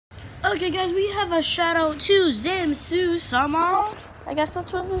Okay, guys, we have a shout out to Zamsu Sama. I guess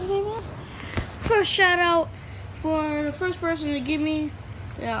that's what his name is. First shout out for the first person to give me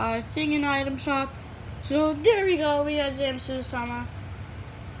the thing in the item shop. So there we go. We got Zamsu Sama.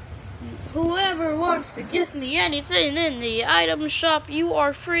 Whoever wants to gift me anything in the item shop, you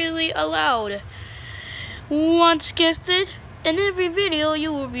are freely allowed. Once gifted, in every video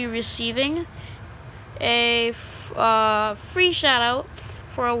you will be receiving a free shout out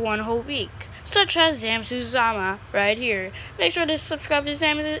for one whole week, such as Zamsu Sama right here. Make sure to subscribe to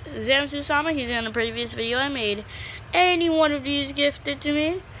Zamsu Sama. He's in the previous video I made. Any one of these gifted to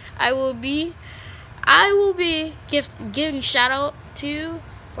me, I will be giving shout out to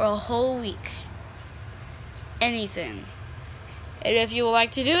for a whole week. Anything. And if you would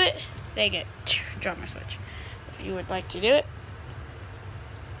like to do it, dang it, drop my switch. If you would like to do it,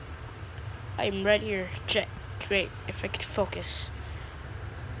 I'm right here. Check. Great. If I could focus.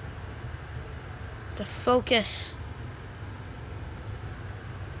 The focus.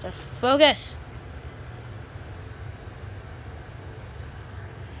 The focus.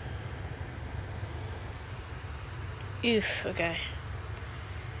 Oof. Okay.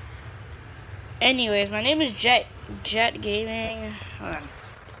 Anyways, my name is Jet Gaming. Hold on.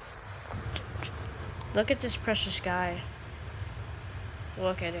 Look at this precious guy.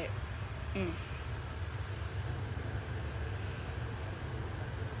 Look at it.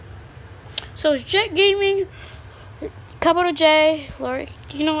 So it's Jet Gaming, capital J, Lori.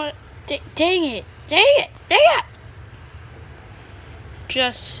 You know what? Dang it.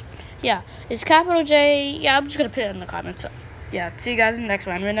 Yeah, it's capital J. Yeah, I'm just gonna put it in the comments. Yeah, see you guys in the next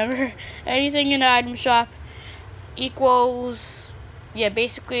one. Remember, anything in the item shop equals,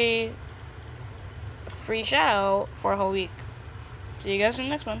 basically a free shout out for a whole week. See you guys in the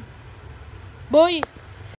next one. Bye.